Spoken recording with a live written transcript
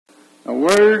a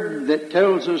word that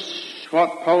tells us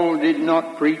what Paul did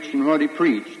not preach and what he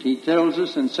preached. He tells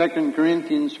us in 2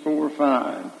 Corinthians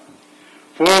 4:5,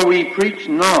 "For we preach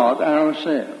not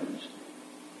ourselves,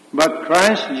 but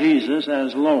Christ Jesus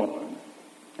as Lord,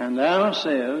 and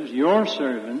ourselves your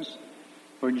servants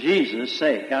for Jesus'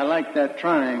 sake." I like that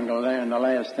triangle there in the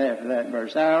last half of that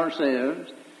verse. Ourselves,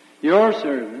 your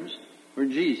servants for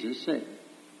Jesus' sake.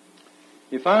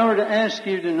 If I were to ask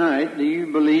you tonight, do you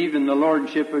believe in the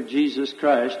Lordship of Jesus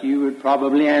Christ, you would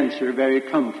probably answer very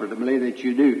comfortably that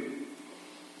you do.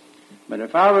 But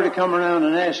if I were to come around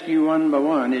and ask you one by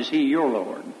one, is He your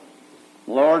Lord?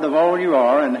 Lord of all you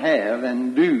are and have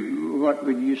and do, what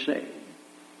would you say?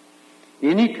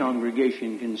 Any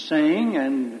congregation can sing,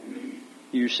 and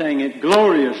you sang it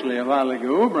gloriously a while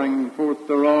ago, bring forth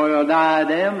the royal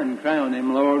diadem and crown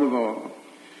Him Lord of all.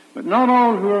 But not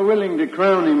all who are willing to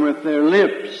crown Him with their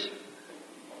lips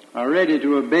are ready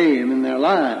to obey Him in their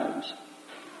lives.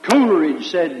 Coleridge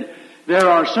said, there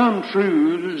are some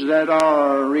truths that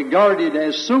are regarded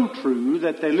as so true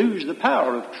that they lose the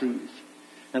power of truth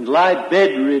and lie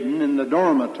bedridden in the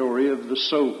dormitory of the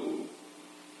soul.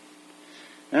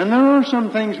 And there are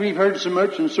some things we've heard so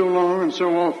much and so long and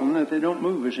so often that they don't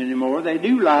move us anymore. They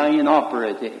do lie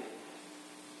inoperative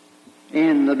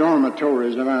in the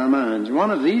dormitories of our minds.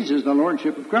 One of these is the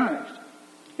Lordship of Christ.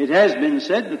 It has been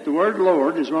said that the word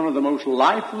Lord is one of the most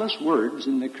lifeless words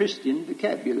in the Christian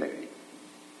vocabulary.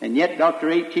 And yet Dr.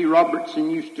 A.T. Robertson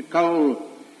used to call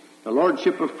the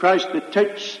Lordship of Christ the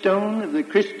touchstone of the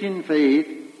Christian faith,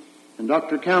 and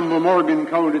Dr. Campbell Morgan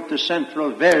called it the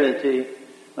central verity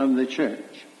of the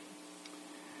church.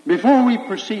 Before we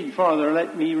proceed further,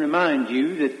 let me remind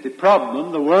you that the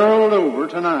problem the world over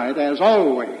tonight, as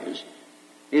always,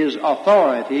 is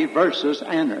authority versus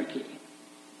anarchy.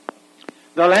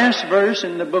 The last verse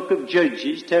in the book of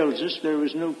Judges tells us there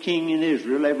was no king in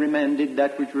Israel. Every man did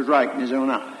that which was right in his own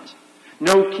eyes.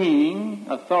 No king,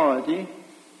 authority.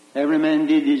 Every man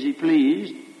did as he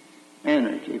pleased.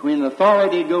 Anarchy. When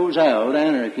authority goes out,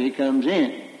 anarchy comes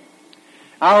in.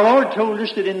 Our Lord told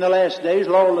us that in the last days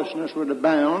lawlessness would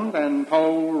abound, and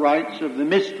Paul writes of the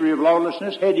mystery of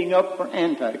lawlessness heading up for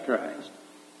Antichrist.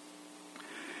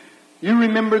 You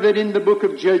remember that in the book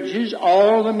of Judges,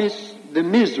 all the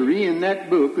misery in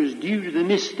that book was due to the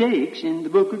mistakes in the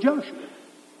book of Joshua.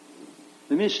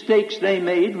 The mistakes they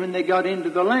made when they got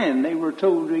into the land. They were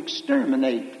told to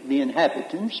exterminate the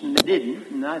inhabitants, and they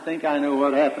didn't, and I think I know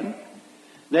what happened.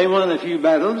 They won a few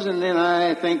battles, and then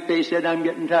I think they said, I'm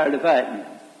getting tired of fighting.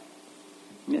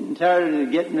 I'm getting tired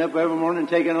of getting up every morning and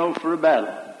taking oath for a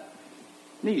battle.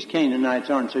 These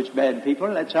Canaanites aren't such bad people.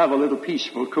 Let's have a little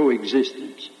peaceful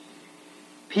coexistence.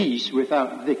 Peace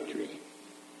without victory.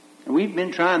 And we've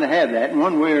been trying to have that in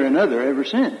one way or another ever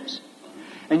since.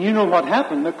 And you know what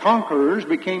happened? The conquerors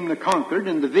became the conquered,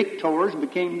 and the victors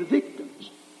became the victims.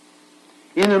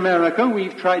 In America,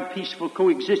 we've tried peaceful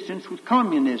coexistence with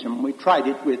communism. We tried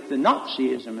it with the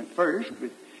Nazism at first,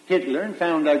 with Hitler, and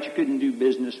found out you couldn't do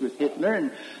business with Hitler.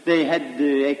 And they had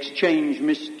to exchange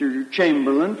Mr.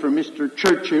 Chamberlain for Mr.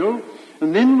 Churchill.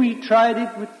 And then we tried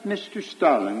it with Mr.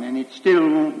 Stalin, and it still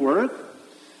won't work.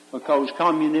 Because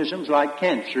communism's like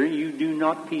cancer. You do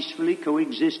not peacefully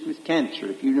coexist with cancer.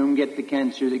 If you don't get the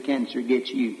cancer gets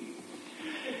you.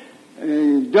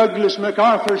 Douglas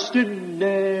MacArthur stood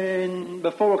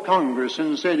before Congress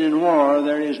and said, in war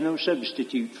there is no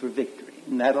substitute for victory.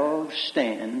 And that'll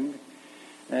stand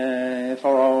for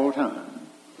all time.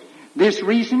 This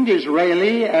recent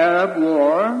Israeli-Arab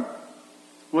war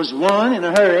was won in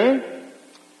a hurry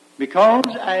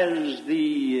because, as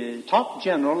the top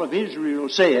general of Israel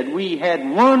said, we had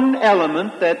one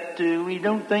element that we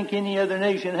don't think any other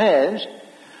nation has,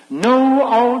 no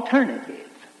alternative.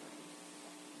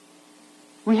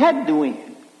 We had to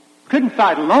win. Couldn't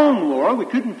fight a long war. We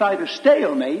couldn't fight a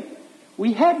stalemate.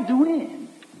 We had to win.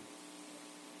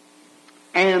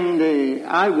 And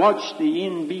I watched the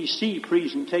NBC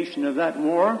presentation of that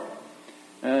war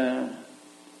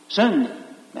Sunday,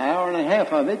 an hour and a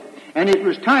half of it, and it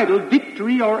was titled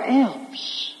Victory or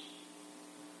Else.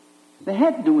 They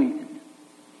had to win.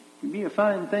 It would be a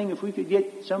fine thing if we could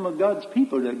get some of God's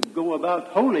people to go about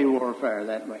holy warfare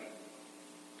that way.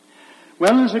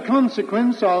 Well, as a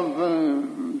consequence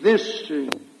of this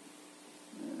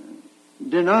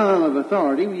denial of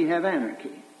authority, we have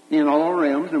anarchy in all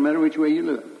realms, no matter which way you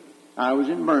look. I was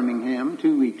in Birmingham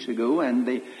 2 weeks ago, and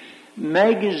the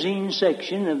magazine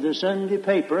section of the Sunday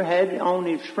paper had on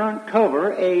its front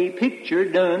cover a picture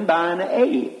done by an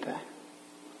ape.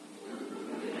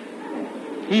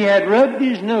 He had rubbed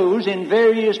his nose in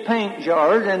various paint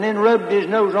jars and then rubbed his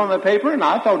nose on the paper, and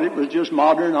I thought it was just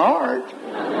modern art.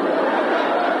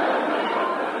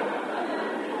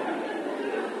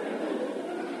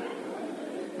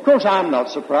 course, I'm not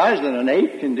surprised that an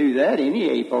ape can do that. Any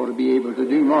ape ought to be able to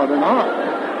do more than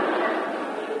I.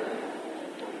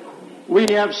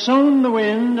 We have sown the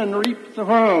wind and reaped the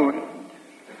whirlwind.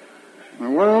 The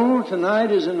world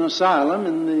tonight is an asylum,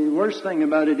 and the worst thing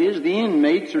about it is the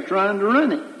inmates are trying to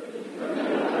run it.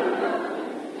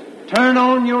 Turn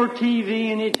on your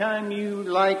TV anytime you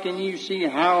like and you see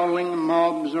howling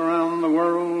mobs around the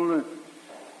world.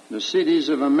 The cities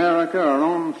of America are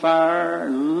on fire,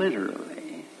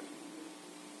 literally.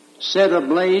 Set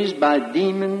ablaze by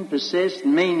demon-possessed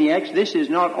maniacs. This is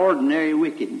not ordinary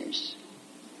wickedness.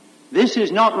 This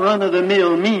is not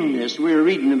run-of-the-mill meanness we're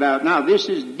reading about now. This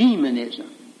is demonism.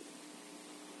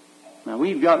 Now,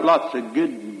 we've got lots of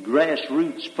good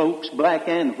grassroots folks, black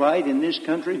and white, in this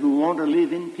country who want to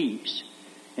live in peace.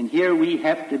 And here we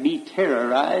have to be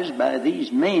terrorized by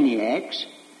these maniacs.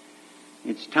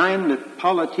 It's time that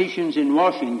politicians in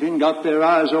Washington got their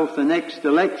eyes off the next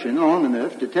election long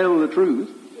enough to tell the truth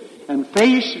and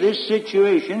face this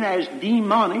situation as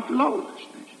demonic lawlessness.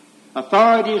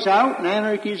 Authority is out and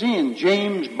anarchy is in.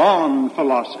 James Bond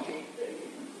philosophy.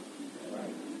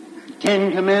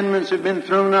 10 Commandments have been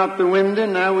thrown out the window.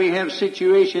 Now we have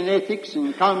situation ethics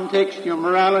and contextual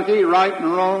morality. Right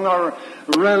and wrong are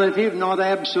relative, not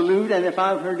absolute. And if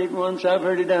I've heard it once, I've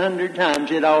heard it 100 times.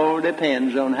 It all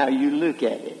depends on how you look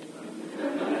at it.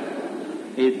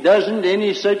 It doesn't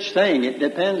any such thing. It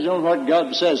depends on what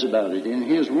God says about it in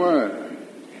His Word.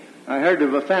 I heard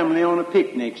of a family on a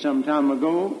picnic some time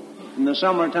ago. In the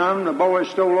summertime, the boy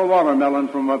stole a watermelon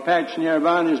from a patch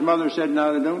nearby, and his mother said,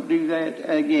 "Now, don't do that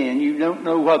again. You don't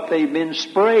know what they've been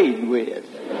sprayed with."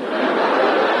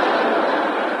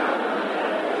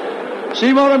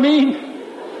 See what I mean?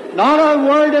 Not a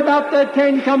word about the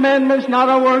 10 Commandments, not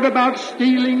a word about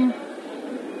stealing.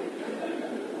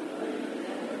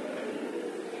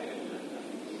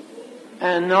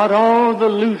 And not all the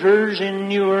looters in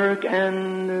Newark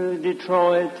and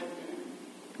Detroit,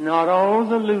 not all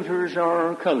the looters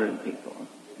are colored people.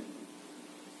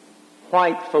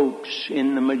 White folks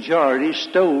in the majority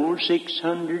stole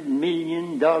 $600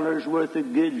 million worth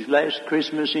of goods last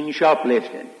Christmas in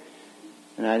shoplifting.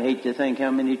 And I'd hate to think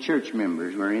how many church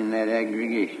members were in that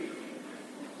aggregation.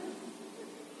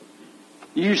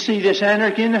 You see this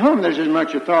anarchy in the home. There's as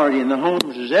much authority in the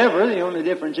homes as ever. The only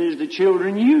difference is the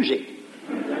children use it.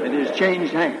 It has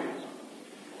changed hands.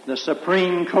 The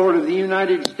Supreme Court of the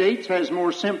United States has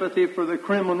more sympathy for the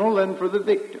criminal than for the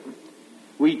victim.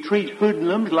 We treat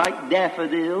hoodlums like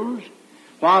daffodils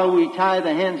while we tie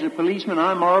the hands of policemen.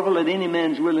 I marvel that any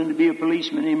man's willing to be a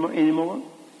policeman anymore.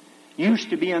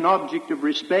 Used to be an object of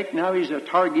respect. Now he's a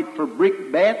target for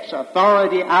brickbats.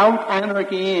 Authority out,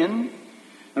 anarchy in.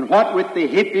 And what with the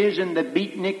hippies and the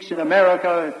beatniks in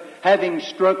America having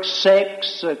struck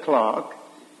sex o'clock,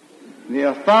 the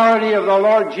authority of the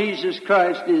Lord Jesus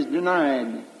Christ is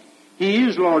denied. He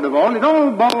is Lord of all. It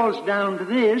all boils down to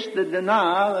this, the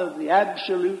denial of the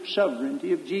absolute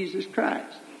sovereignty of Jesus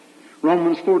Christ.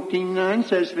 Romans 14:9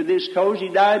 says, "For this cause He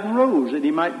died and rose, that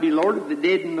He might be Lord of the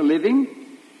dead and the living.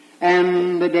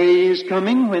 And the day is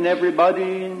coming when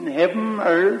everybody in heaven,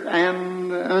 earth,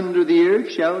 and under the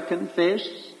earth shall confess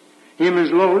Him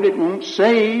as Lord." It won't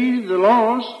save the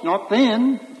lost, not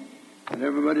then, but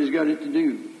everybody's got it to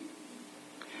do.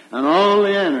 And all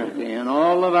the anarchy and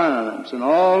all the violence and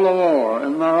all the war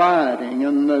and the rioting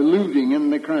and the looting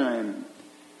and the crime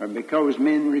are because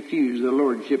men refuse the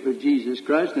Lordship of Jesus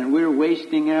Christ, and we're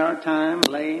wasting our time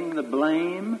laying the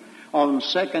blame on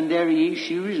secondary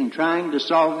issues and trying to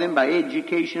solve them by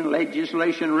education,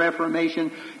 legislation, reformation.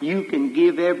 You can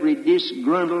give every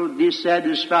disgruntled,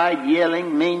 dissatisfied,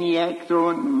 yelling maniac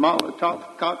throwing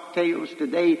Molotov cocktails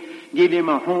today, give him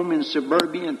a home in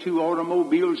suburbia and 2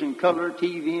 automobiles and color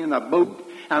TV and a boat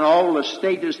and all the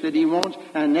status that he wants,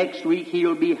 and next week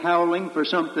he'll be howling for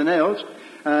something else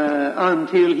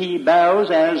until he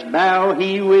bows, as bow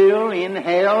he will in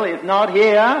hell, if not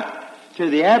here, to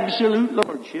the absolute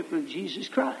Lordship of Jesus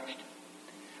Christ.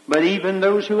 But even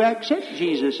those who accept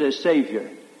Jesus as Savior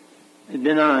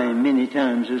deny Him many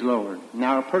times as Lord. And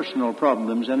our personal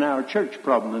problems and our church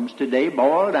problems today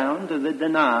boil down to the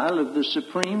denial of the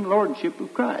supreme Lordship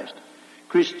of Christ.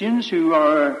 Christians who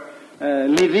are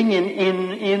living in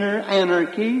inner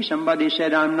anarchy. Somebody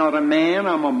said, "I'm not a man,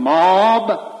 I'm a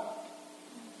mob."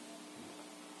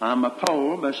 I'm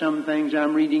appalled by some things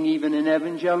I'm reading even in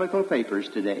evangelical papers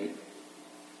today.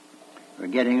 We're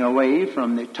getting away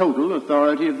from the total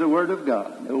authority of the Word of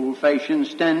God. The old-fashioned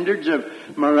standards of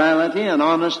morality and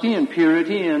honesty and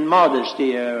purity and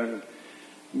modesty have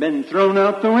been thrown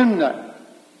out the window.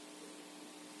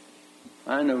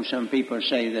 I know some people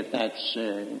say that that's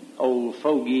old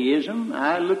fogeyism.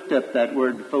 I looked up that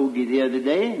word fogey the other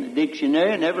day in the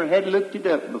dictionary. I never had looked it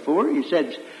up before. He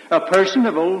said a person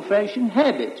of old-fashioned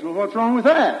habits. Well, what's wrong with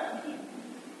that?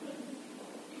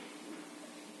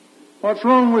 What's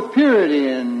wrong with purity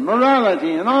and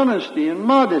morality and honesty and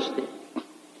modesty?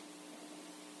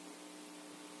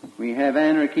 We have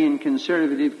anarchy and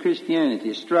conservative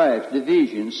Christianity, strife,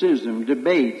 division, schism,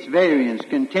 debates, variance,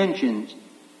 contentions.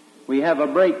 We have a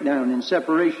breakdown in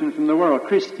separation from the world.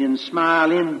 Christians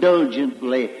smile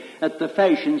indulgently at the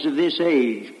fashions of this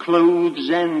age, clothes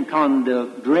and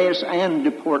conduct, dress and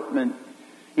deportment.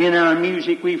 In our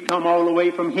music, we've come all the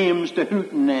way from hymns to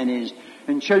hootenannies,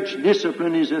 and church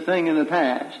discipline is a thing of the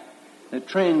past. The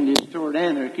trend is toward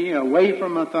anarchy, away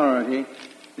from authority,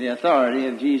 the authority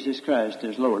of Jesus Christ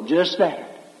as Lord. Just that.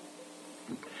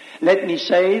 Let me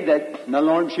say that the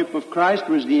Lordship of Christ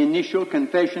was the initial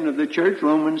confession of the church,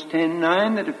 Romans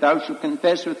 10:9, that if thou shalt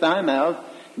confess with thy mouth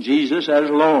Jesus as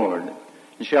Lord,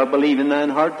 and shalt believe in thine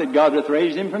heart that God hath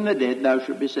raised him from the dead, thou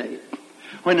shalt be saved.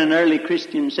 When an early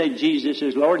Christian said Jesus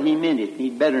is Lord, he meant it.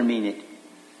 He'd better mean it.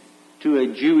 To a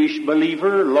Jewish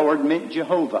believer, Lord meant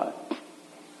Jehovah.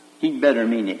 He'd better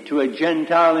mean it. To a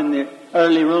Gentile in the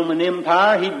early Roman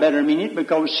Empire, he'd better mean it,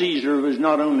 because Caesar was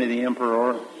not only the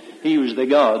emperor, he was the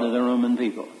God of the Roman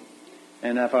people.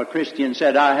 And if a Christian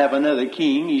said, I have another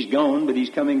king, he's gone, but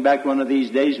he's coming back one of these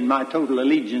days, and my total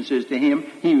allegiance is to him,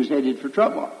 he was headed for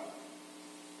trouble.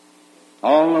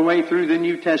 All the way through the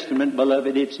New Testament,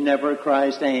 beloved, it's never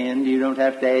Christ and. You don't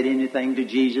have to add anything to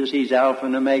Jesus. He's Alpha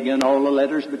and Omega and all the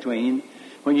letters between.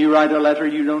 When you write a letter,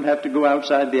 you don't have to go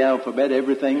outside the alphabet.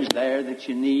 Everything's there that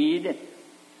you need.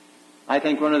 I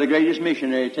think one of the greatest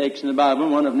missionary texts in the Bible,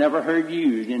 one I've never heard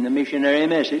used in the missionary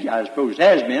message. I suppose it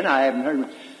has been. I haven't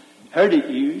heard it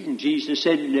used. And Jesus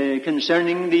said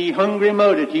concerning the hungry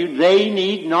multitude, they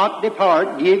need not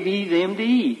depart, give ye them to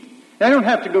eat. They don't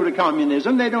have to go to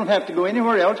communism. They don't have to go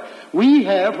anywhere else. We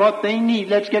have what they need.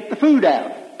 Let's get the food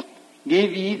out.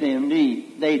 Give ye them to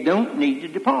eat. They don't need to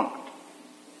depart.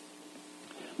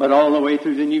 But all the way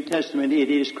through the New Testament,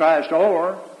 it is Christ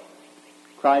or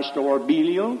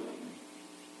Belial,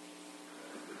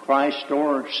 Christ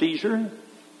or Caesar,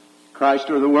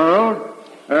 Christ or the world.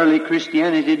 Early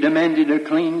Christianity demanded a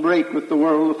clean break with the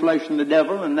world, the flesh, and the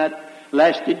devil, and that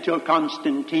lasted till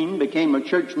Constantine became a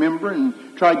church member and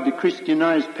tried to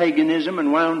Christianize paganism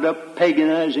and wound up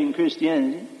paganizing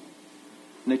Christianity.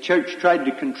 And the church tried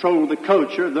to control the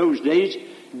culture of those days,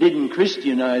 didn't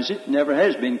Christianize it, never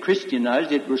has been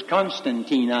Christianized. It was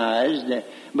Constantinized,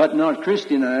 but not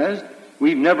Christianized.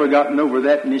 We've never gotten over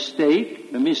that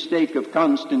mistake, the mistake of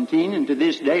Constantine, and to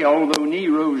this day, although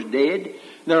Nero's dead,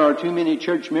 there are too many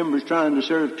church members trying to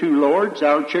serve two lords.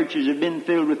 Our churches have been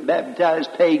filled with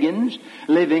baptized pagans,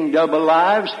 living double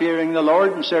lives, fearing the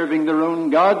Lord and serving their own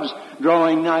gods,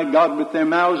 drawing nigh God with their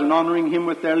mouths and honoring Him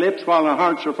with their lips while their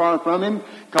hearts are far from Him,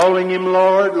 calling Him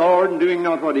Lord, Lord, and doing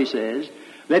not what He says.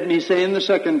 Let me say in the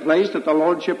second place that the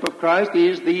Lordship of Christ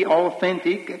is the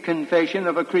authentic confession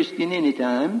of a Christian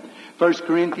anytime. 1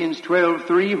 Corinthians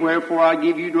 12:3, wherefore I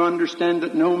give you to understand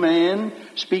that no man,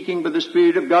 speaking by the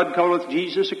Spirit of God, calleth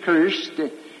Jesus accursed,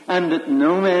 and that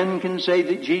no man can say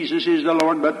that Jesus is the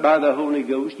Lord but by the Holy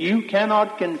Ghost. You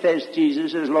cannot confess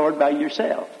Jesus as Lord by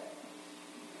yourself.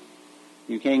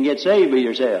 You can't get saved by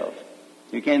yourself.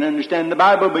 You can't understand the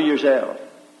Bible by yourself.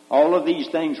 All of these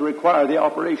things require the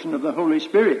operation of the Holy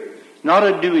Spirit. It's not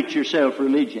a do-it-yourself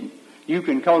religion. You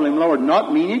can call Him Lord,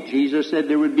 not mean it. Jesus said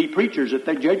there would be preachers at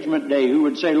the judgment day who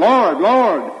would say, Lord,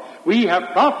 Lord, we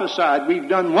have prophesied, we've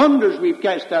done wonders, we've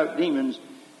cast out demons,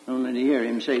 only to hear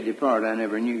Him say, depart, I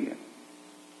never knew you.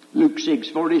 Luke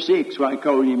 6:46, why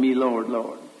call ye me Lord,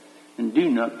 Lord, and do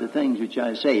not the things which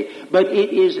I say. But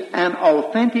it is an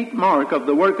authentic mark of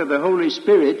the work of the Holy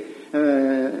Spirit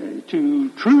to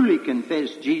truly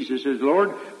confess Jesus as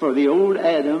Lord, for the old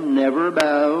Adam never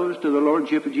bows to the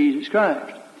Lordship of Jesus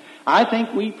Christ. I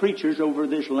think we preachers over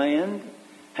this land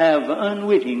have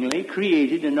unwittingly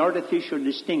created an artificial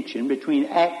distinction between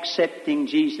accepting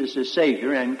Jesus as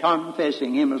Savior and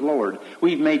confessing Him as Lord.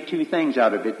 We've made two things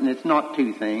out of it, and it's not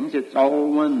two things, it's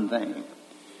all one thing.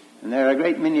 And there are a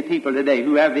great many people today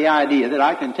who have the idea that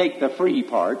I can take the free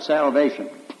part, salvation.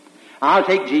 I'll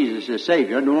take Jesus as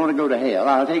Savior. I don't want to go to hell.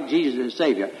 I'll take Jesus as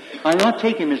Savior. I'll not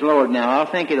take Him as Lord now. I'll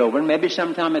think it over. And maybe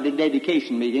sometime at a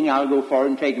dedication meeting, I'll go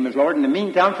forward and take Him as Lord. In the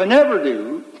meantime, if I never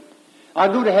do,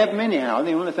 I'll go to heaven anyhow.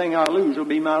 The only thing I'll lose will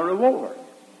be my reward.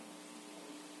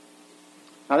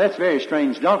 Now, that's very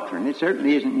strange doctrine. It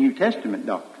certainly isn't New Testament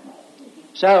doctrine.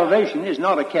 Salvation is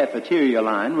not a cafeteria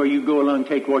line where you go along,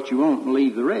 take what you want, and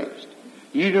leave the rest.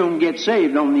 You don't get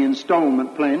saved on the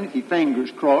installment plan with your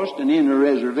fingers crossed and inner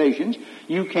reservations.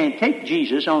 You can't take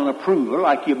Jesus on approval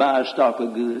like you buy a stock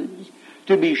of goods.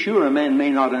 To be sure, a man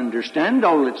may not understand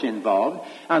all that's involved,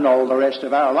 and all the rest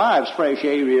of our lives, fresh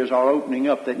areas are opening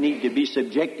up that need to be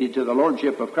subjected to the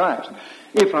Lordship of Christ.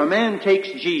 If a man takes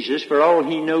Jesus for all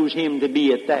he knows him to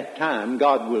be at that time,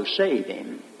 God will save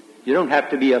him. You don't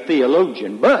have to be a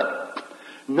theologian, but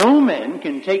no man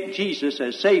can take Jesus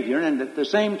as Savior and at the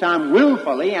same time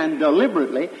willfully and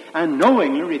deliberately and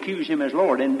knowingly refuse Him as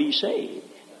Lord and be saved.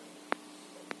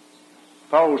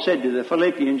 Paul said to the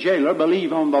Philippian jailer,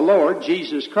 believe on the Lord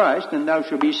Jesus Christ and thou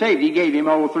shalt be saved. He gave him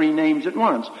all three names at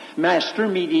once. Master,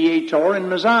 Mediator, and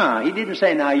Messiah. He didn't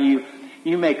say, now you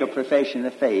make a profession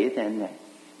of faith and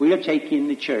we'll take you in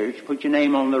the church, put your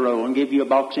name on the roll and give you a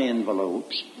box of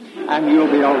envelopes and you'll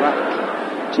be all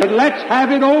right. He said, let's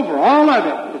have it over, all of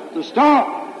it, at the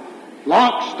start.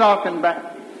 Lock, stock, and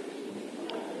barrel.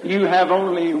 You have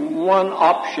only one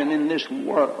option in this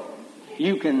world.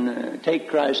 You can take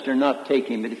Christ or not take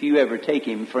Him, but if you ever take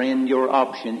Him, friend, your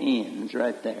option ends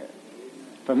right there.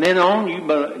 From then on, you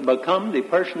become the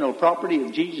personal property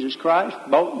of Jesus Christ,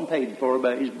 bought and paid for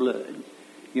by His blood.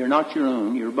 You're not your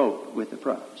own, you're bought with a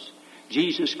price.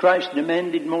 Jesus Christ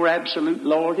demanded more absolute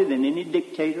loyalty than any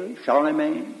dictator,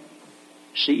 Charlemagne,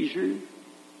 Caesar,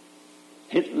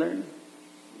 Hitler.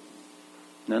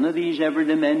 None of these ever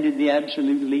demanded the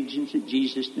absolute allegiance that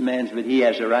Jesus demands, but He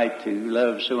has a right to.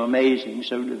 Love so amazing,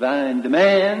 so divine,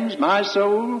 demands my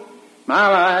soul, my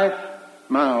life,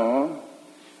 my all.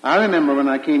 I remember when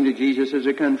I came to Jesus as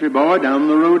a country boy down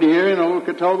the road here in old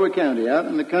Catawba County, out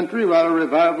in the country while a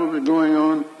revival was going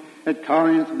on at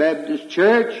Corinth Baptist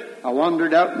Church. I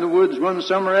wandered out in the woods one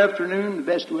summer afternoon, the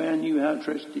best way I knew how I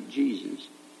trusted Jesus.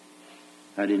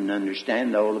 I didn't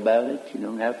understand all about it. You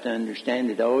don't have to understand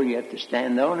it all. You have to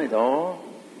stand on it all.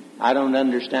 I don't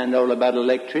understand all about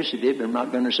electricity, but I'm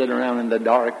not going to sit around in the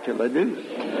dark till I do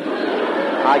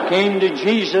it. I came to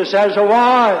Jesus as I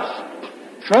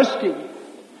was, trusting.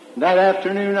 That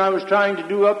afternoon I was trying to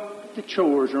do up the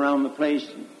chores around the place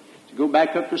to go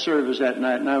back up to service that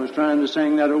night, and I was trying to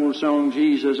sing that old song,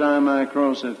 Jesus, I my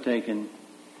cross have taken,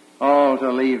 all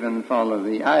to leave and follow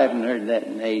thee. I haven't heard that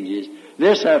in ages.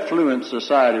 This affluent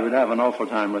society would have an awful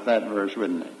time with that verse,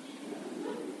 wouldn't it?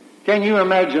 Can you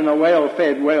imagine a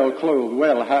well-fed, well-clothed,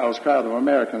 well-housed crowd of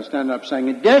Americans stand up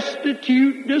singing,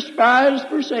 destitute, despised,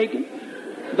 forsaken,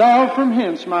 thou from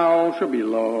hence my all shall be,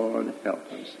 Lord,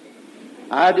 help us.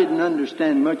 I didn't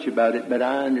understand much about it, but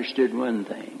I understood one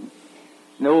thing.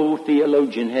 No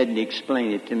theologian had to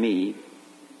explain it to me.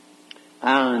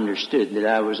 I understood that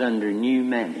I was under new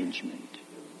management.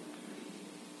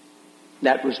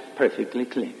 That was perfectly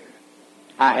clear.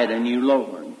 I had a new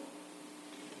Lord.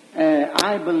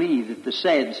 I believe that the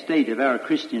sad state of our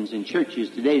Christians in churches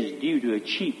today is due to a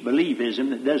cheap believism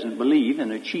that doesn't believe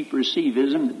and a cheap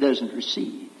receivism that doesn't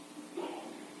receive.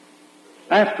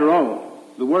 After all,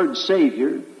 the word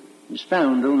Savior is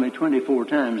found only 24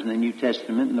 times in the New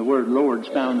Testament, and the word Lord is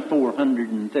found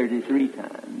 433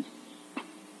 times.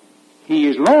 He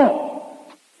is Lord.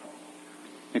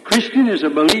 A Christian is a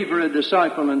believer, a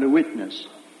disciple, and a witness.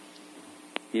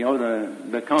 He ought to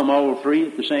become all three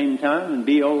at the same time and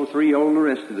be all three all the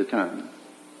rest of the time.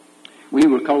 We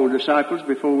were called disciples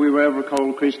before we were ever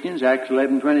called Christians. Acts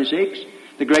 11:26.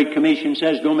 The Great Commission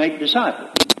says, go make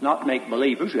disciples. Not make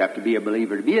believers. You have to be a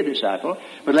believer to be a disciple.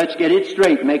 But let's get it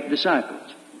straight. Make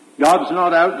disciples. God's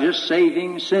not out just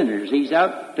saving sinners. He's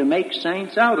out to make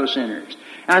saints out of sinners.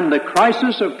 And the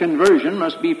crisis of conversion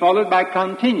must be followed by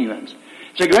continuance.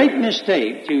 It's a great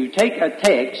mistake to take a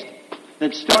text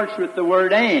that starts with the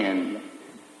word and.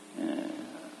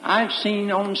 I've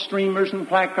seen on streamers and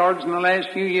placards in the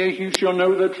last few years, you shall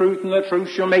know the truth and the truth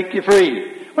shall make you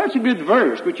free. Well, that's a good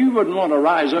verse, but you wouldn't want to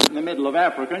rise up in the middle of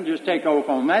Africa and just take off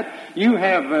on that. You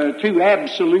have two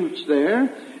absolutes there.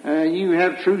 You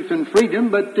have truth and freedom,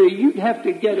 but you'd have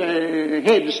to get a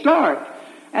head start.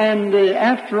 And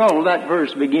after all, that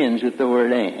verse begins with the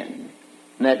word and.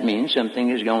 That means something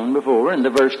has gone before, and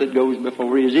the verse that goes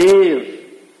before is, if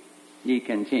ye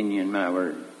continue in my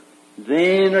word,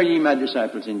 then are ye my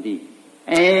disciples indeed.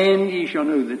 And ye shall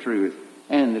know the truth,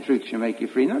 and the truth shall make you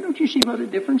free. Now, don't you see what a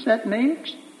difference that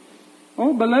makes?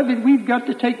 Oh, beloved, we've got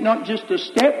to take not just a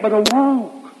step, but a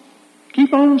walk.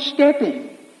 Keep on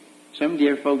stepping. Some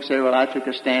dear folks say, well, I took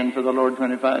a stand for the Lord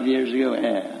 25 years ago.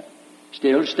 Yeah,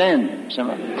 still standing,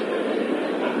 some of them.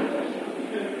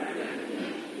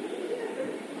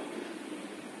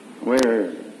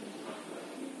 We're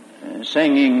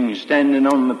singing, standing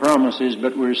on the promises,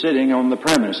 but we're sitting on the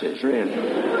premises, really.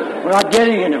 We're not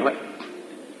getting anywhere.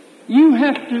 You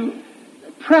have to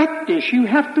practice. You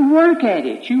have to work at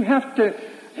it. You have to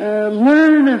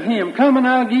learn of Him. Come and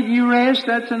I'll give you rest.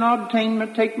 That's an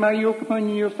obtainment. Take my yoke upon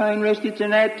you, you'll find rest. It's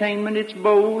an attainment. It's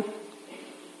both.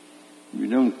 You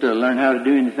don't learn how to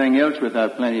do anything else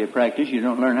without plenty of practice. You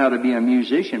don't learn how to be a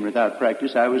musician without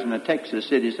practice. I was in a Texas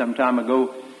city some time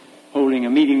ago holding a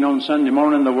meeting on Sunday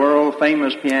morning. The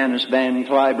world-famous pianist Van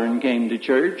Cliburn came to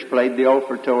church, played the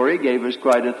offertory, gave us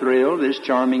quite a thrill. This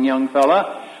charming young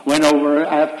fella went over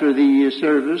after the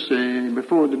service,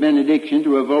 before the benediction,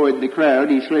 to avoid the crowd.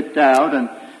 He slipped out and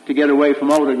to get away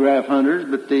from autograph hunters,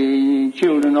 but the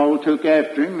children all took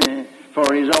after him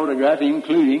for his autograph,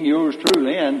 including yours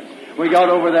truly. And we got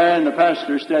over there in the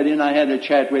pastor's study, and I had a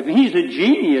chat with him. He's a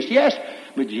genius, yes,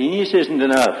 but genius isn't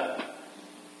enough.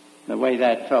 The way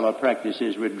that fellow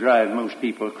practices would drive most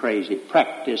people crazy.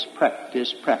 Practice,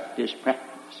 practice, practice,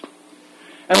 practice.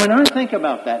 And when I think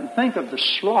about that and think of the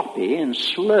sloppy and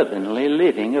slovenly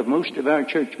living of most of our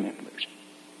church members,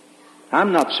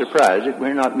 I'm not surprised that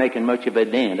we're not making much of a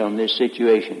dent on this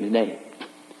situation today.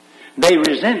 They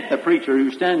resent the preacher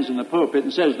who stands in the pulpit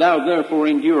and says, "Thou therefore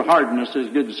endure hardness as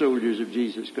good soldiers of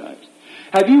Jesus Christ."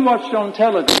 Have you watched on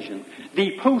television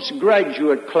the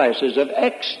postgraduate classes of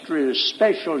extra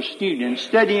special students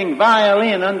studying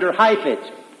violin under Heifetz,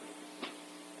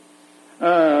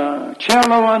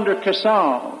 cello under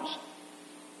Casals,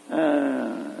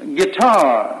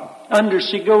 guitar under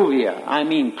Segovia? I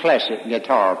mean classic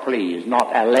guitar, please,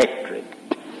 not electric.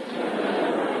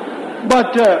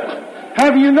 But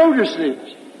have you noticed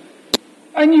this?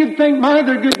 And you'd think, my,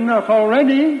 they're good enough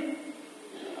already.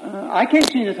 I can't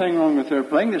see anything wrong with their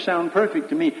playing. They sound perfect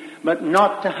to me. But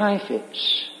not to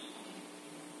Heifetz.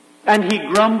 And he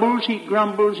grumbles.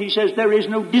 He says, there is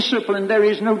no discipline. There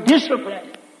is no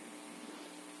discipline.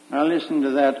 I listened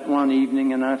to that one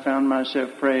evening and I found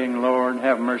myself praying, Lord,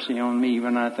 have mercy on me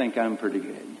when I think I'm pretty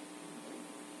good.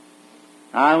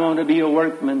 I want to be a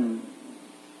workman,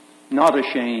 not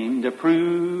ashamed,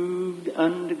 approved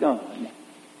unto God.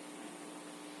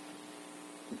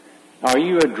 Are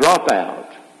you a dropout?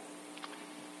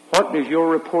 What does your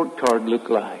report card look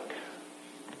like?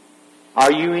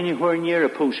 Are you anywhere near a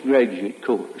postgraduate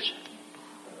course?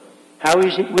 How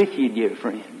is it with you, dear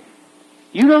friend?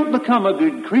 You don't become a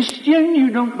good Christian. You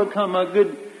don't become a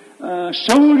good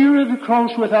soldier of the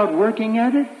cross without working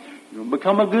at it. You don't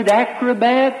become a good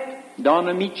acrobat. Don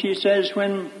Amici says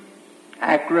when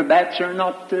acrobats are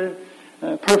not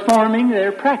performing,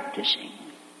 they're practicing.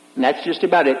 And that's just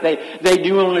about it. They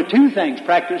do only two things,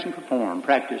 practice and perform,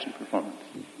 practice and perform.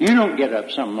 You don't get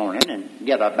up some morning and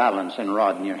get a balancing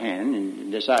rod in your hand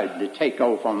and decide to take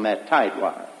off on that tight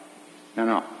wire.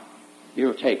 No.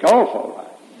 You'll take off all right.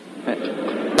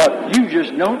 But you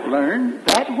just don't learn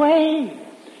that way.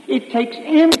 It takes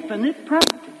infinite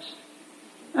practice.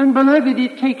 And beloved,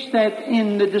 it takes that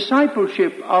in the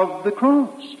discipleship of the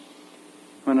cross.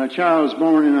 When a child's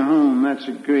born in a home, that's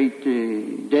a great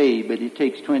day, but it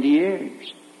takes 20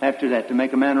 years after that to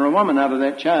make a man or a woman out of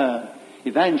that child.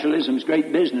 Evangelism's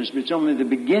great business, but it's only the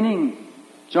beginning.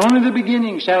 It's only the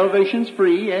beginning. Salvation's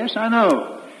free, yes, I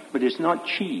know. But it's not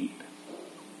cheap.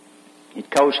 It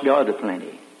costs God a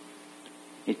plenty.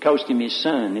 It cost Him His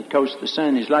Son. It cost the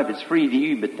Son His life. It's free to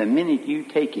you, but the minute you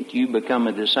take it, you become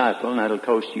a disciple, and that'll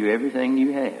cost you everything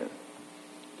you have.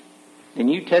 The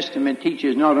New Testament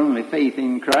teaches not only faith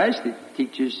in Christ, it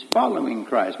teaches following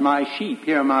Christ. My sheep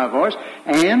hear my voice,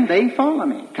 and they follow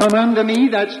me. Come unto me,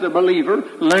 that's the believer.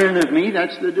 Learn of me,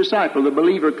 that's the disciple. The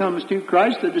believer comes to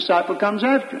Christ, the disciple comes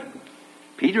after him.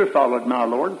 Peter followed my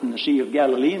Lord from the Sea of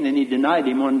Galilee, and then he denied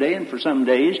Him one day, and for some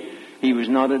days he was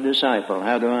not a disciple.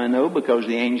 How do I know? Because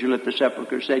the angel at the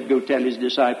sepulchre said, go tell his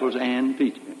disciples and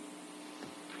Peter.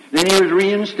 Then he was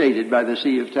reinstated by the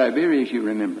Sea of Tiberias, you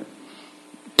remember.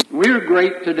 We're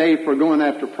great today for going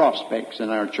after prospects in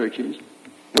our churches.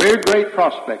 We're great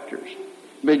prospectors.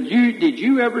 But did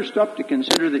you ever stop to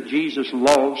consider that Jesus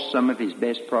lost some of His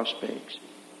best prospects?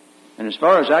 And as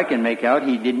far as I can make out,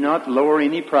 He did not lower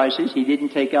any prices. He didn't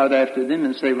take out after them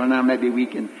and say, well, now maybe we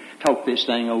can talk this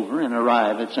thing over and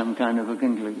arrive at some kind of a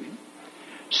conclusion.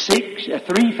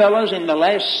 Three fellows in the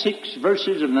last 6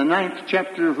 verses of the 9th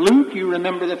chapter of Luke. You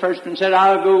remember the first one said,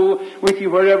 I'll go with you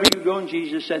wherever you go. And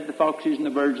Jesus said, the foxes and the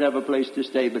birds have a place to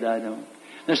stay, but I don't.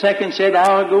 The second said,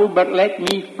 I'll go, but let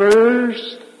me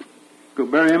first go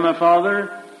bury my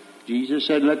father. Jesus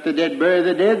said, let the dead bury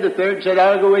the dead. The third said,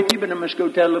 I'll go with you, but I must go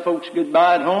tell the folks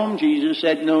goodbye at home. Jesus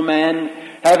said, no man,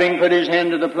 having put his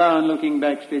hand to the plow and looking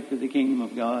back, is fit for the kingdom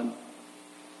of God.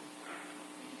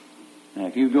 Now,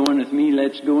 if you're going with me,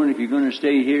 let's go. And if you're going to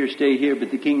stay here, stay here.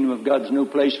 But the kingdom of God's no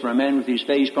place for a man with his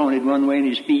face pointed one way and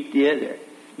his feet the other.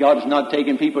 God's not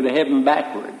taking people to heaven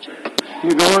backwards.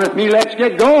 You're going with me, let's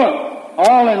get going.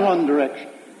 All in one direction.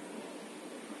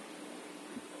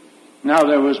 Now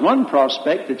there was one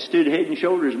prospect that stood head and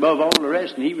shoulders above all the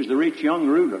rest, and he was the rich young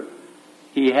ruler.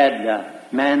 He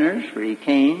had manners, for he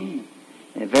came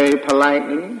very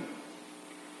politely.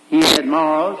 He had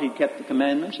morals, he kept the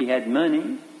commandments, he had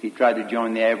money. If he tried to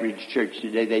join the average church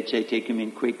today, they'd say, take him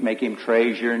in quick, make him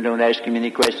treasure, and don't ask him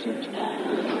any questions.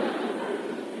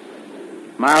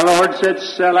 My Lord said,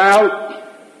 sell out.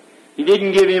 He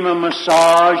didn't give him a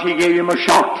massage, he gave him a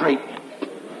shock treatment.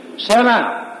 Sell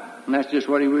out. And that's just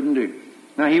what he wouldn't do.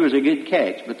 Now, he was a good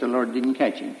catch, but the Lord didn't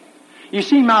catch him. You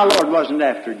see, my Lord wasn't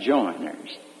after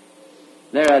joiners.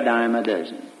 They're a dime a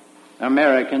dozen.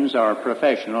 Americans are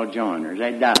professional joiners.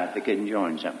 They'd die if they couldn't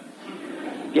join something.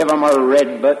 Give them a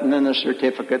red button and a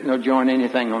certificate, and they'll join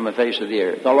anything on the face of the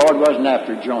earth. The Lord wasn't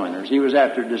after joiners. He was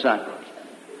after disciples.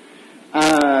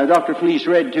 Dr. Fleece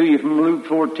read to you from Luke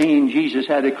 14, Jesus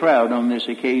had a crowd on this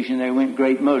occasion. There went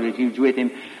great multitudes with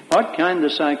him. What kind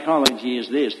of psychology is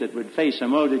this that would face a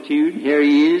multitude? Here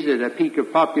he is at a peak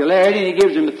of popularity, and he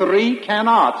gives them 3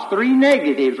 cannots, 3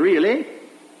 negatives, really,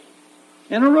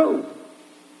 in a row.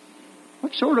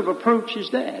 What sort of approach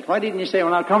is that? Why didn't he say,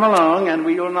 well, now come along, and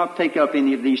we will not take up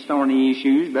any of these thorny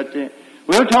issues, but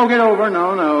we'll talk it over.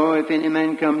 No, if any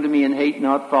man come to me and hate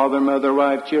not father, mother,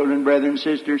 wife, children, brethren,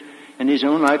 sisters, and his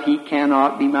own life, he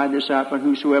cannot be my disciple.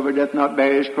 Whosoever doth not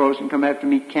bear his cross and come after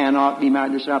me cannot be my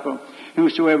disciple.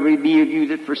 Whosoever he be of you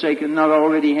that forsaketh not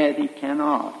all that he hath, he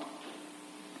cannot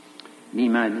be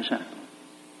my disciple.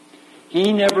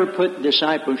 He never put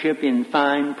discipleship in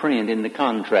fine print in the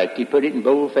contract. He put it in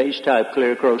bold-faced type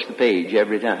clear across the page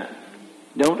every time.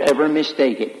 Don't ever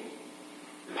mistake it.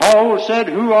 Paul said,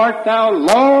 who art thou?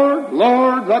 Lord,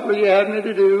 Lord, what will you have me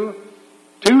to do?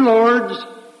 2 lords.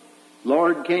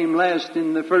 Lord came last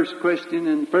in the first question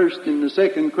and first in the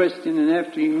second question, and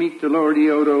after you meet the Lord, he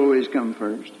ought to always come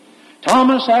first.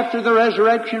 Thomas, after the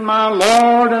resurrection, my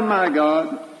Lord and my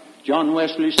God. John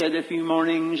Wesley said a few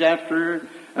mornings after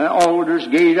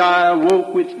Aldersgate, I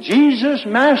awoke with Jesus,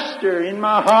 Master, in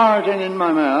my heart and in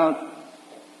my mouth.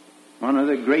 One of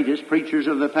the greatest preachers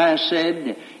of the past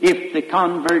said, if the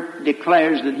convert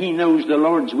declares that he knows the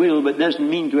Lord's will but doesn't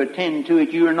mean to attend to it,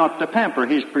 you are not to pamper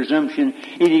his presumption.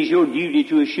 It is your duty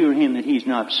to assure him that he's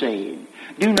not saved.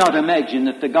 Do not imagine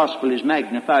that the gospel is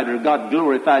magnified or God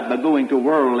glorified by going to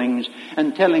worldlings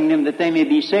and telling them that they may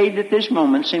be saved at this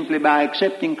moment simply by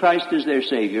accepting Christ as their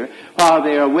Savior, while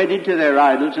they are wedded to their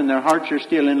idols and their hearts are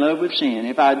still in love with sin.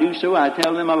 If I do so, I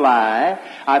tell them a lie.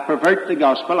 I pervert the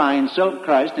gospel. I insult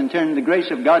Christ and turn the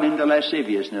grace of God into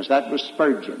lasciviousness. That was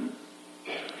Spurgeon.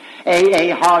 A.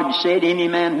 Hodge said, any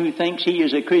man who thinks he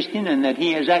is a Christian and that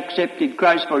he has accepted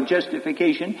Christ for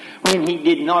justification when he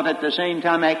did not at the same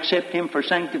time accept him for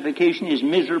sanctification is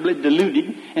miserably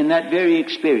deluded in that very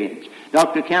experience.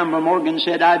 Dr. Campbell Morgan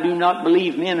said, I do not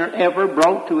believe men are ever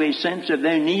brought to a sense of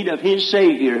their need of his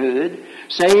Saviorhood,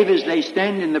 save as they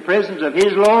stand in the presence of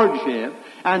his Lordship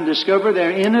and discover their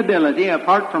inability,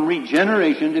 apart from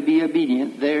regeneration, to be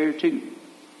obedient thereto.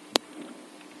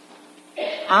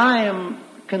 I am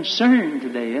concerned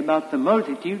today about the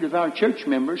multitude of our church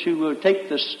members who will take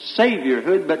the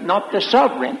Saviorhood but not the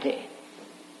sovereignty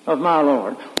of my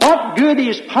Lord. What good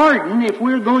is pardon if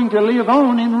we're going to live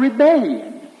on in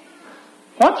rebellion?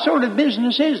 What sort of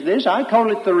business is this? I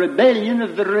call it the rebellion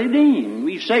of the redeemed.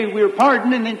 We say we're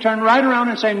pardoned and then turn right around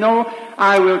and say, no,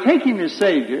 I will take him as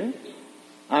Savior.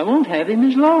 I won't have him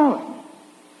as Lord.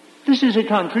 This is a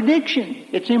contradiction.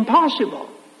 It's impossible.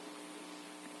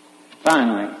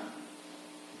 Finally,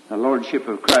 the Lordship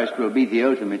of Christ will be the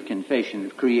ultimate confession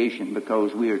of creation,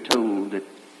 because we are told that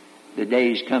the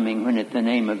day is coming when at the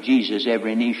name of Jesus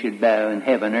every knee should bow in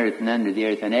heaven, earth, and under the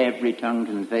earth, and every tongue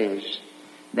confess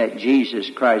that Jesus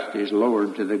Christ is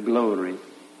Lord, to the glory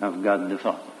of God the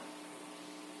Father.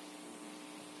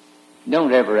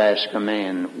 Don't ever ask a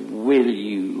man, will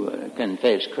you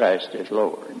confess Christ as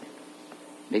Lord?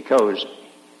 Because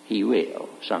he will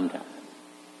sometime.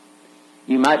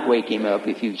 You might wake him up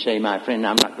if you'd say, my friend,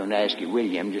 I'm not going to ask you will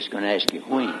you, I'm just going to ask you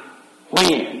when.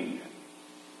 When?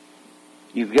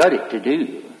 You've got it to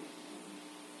do.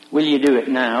 Will you do it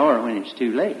now or when it's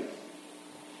too late?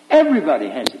 Everybody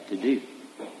has it to do.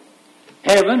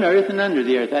 Heaven, earth, and under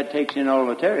the earth. That takes in all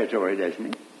the territory, doesn't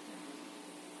it?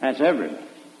 That's everybody.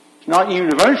 It's not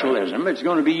universalism, it's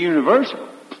going to be universal.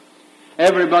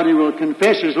 Everybody will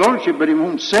confess his Lordship, but he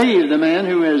won't save the man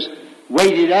who has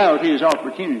waited out his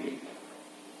opportunity.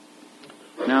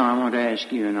 Now I want to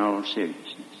ask you in all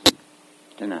seriousness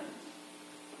tonight,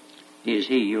 is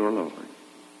he your Lord?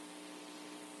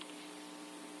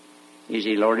 Is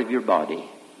he Lord of your body?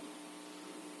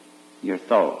 your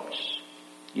thoughts,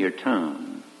 your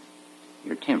tongue,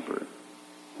 your temper,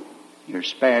 your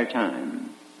spare time,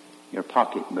 your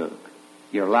pocketbook,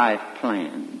 your life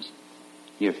plans,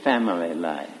 your family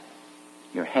life,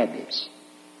 your habits,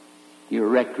 your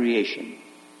recreation,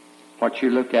 what you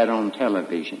look at on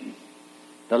television.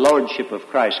 The Lordship of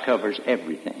Christ covers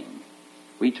everything.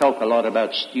 We talk a lot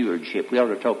about stewardship. We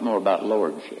ought to talk more about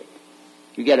lordship.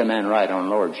 You get a man right on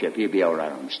lordship, he'll be all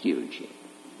right on stewardship.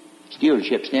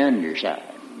 Stewardship's the underside.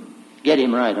 Get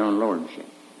him right on lordship.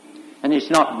 And it's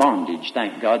not bondage,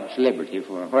 thank God. It's liberty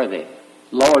for where the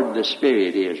Lord the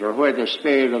Spirit is, or where the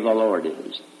Spirit of the Lord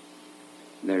is.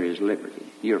 There is liberty.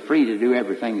 You're free to do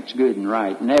everything that's good and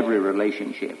right in every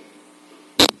relationship.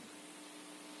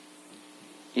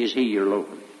 Is He your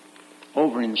Lord?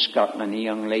 Over in Scotland, a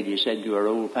young lady said to her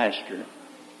old pastor,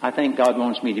 I think God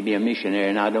wants me to be a missionary,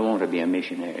 and I don't want to be a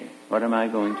missionary. What am I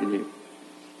going to do?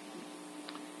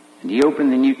 And he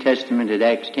opened the New Testament at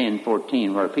Acts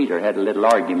 10:14, where Peter had a little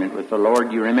argument with the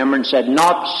Lord, you remember, and said,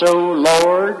 Not so,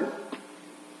 Lord.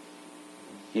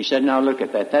 He said, now look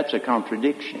at that. That's a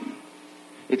contradiction.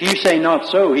 If you say not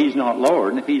so, He's not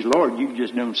Lord. And if He's Lord, you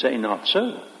just don't say not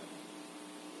so.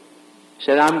 He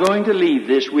said, I'm going to leave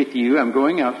this with you. I'm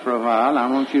going out for a while. I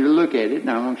want you to look at it, and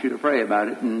I want you to pray about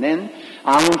it. And then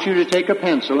I want you to take a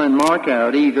pencil and mark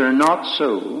out either not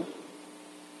so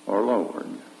or Lord.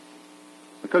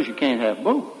 Because you can't have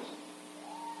both.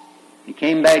 He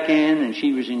came back in, and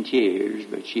she was in tears,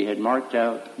 but she had marked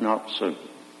out not so.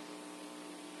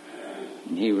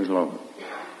 And He was Lord.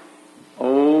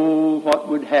 Oh, what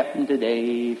would happen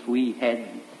today if we had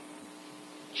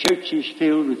churches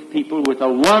filled with people with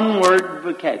a one-word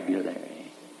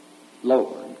vocabulary.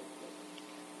 Lord.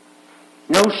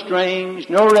 No strings,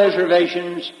 no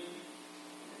reservations,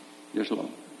 just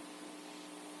Lord.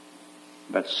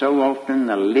 But so often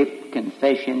the lip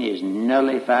confession is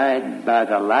nullified by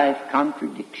the life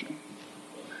contradiction.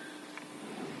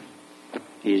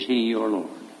 Is He your Lord?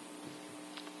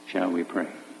 Shall we pray?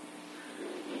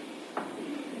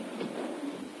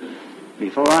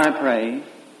 Before I pray,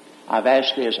 I've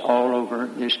asked this all over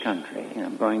this country, and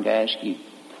I'm going to ask you.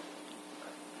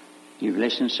 You've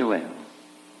listened so well.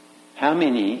 How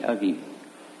many of you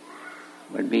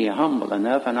would be humble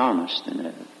enough and honest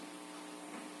enough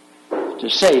to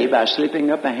say by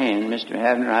slipping up a hand, Mr.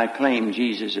 Havner, I claim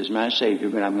Jesus as my Savior,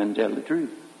 but I'm going to tell the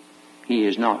truth. He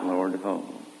is not Lord of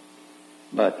all.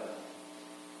 But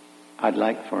I'd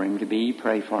like for Him to be.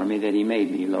 Pray for me that He may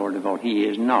be Lord of all. He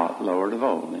is not Lord of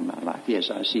all in my life. Yes,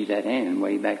 I see that hand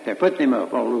way back there. Put them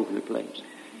up all over the place.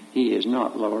 He is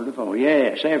not Lord of all.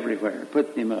 Yes, everywhere.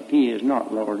 Put them up. He is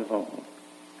not Lord of all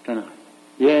tonight.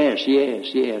 Yes,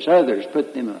 yes, yes. Others,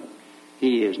 put them up.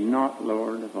 He is not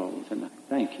Lord of all tonight.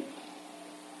 Thank you.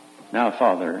 Now,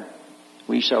 Father,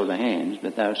 we saw the hands,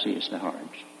 but Thou seest the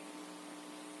hearts.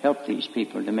 Help these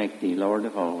people to make Thee Lord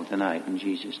of all tonight in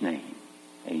Jesus' name.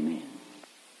 Amen.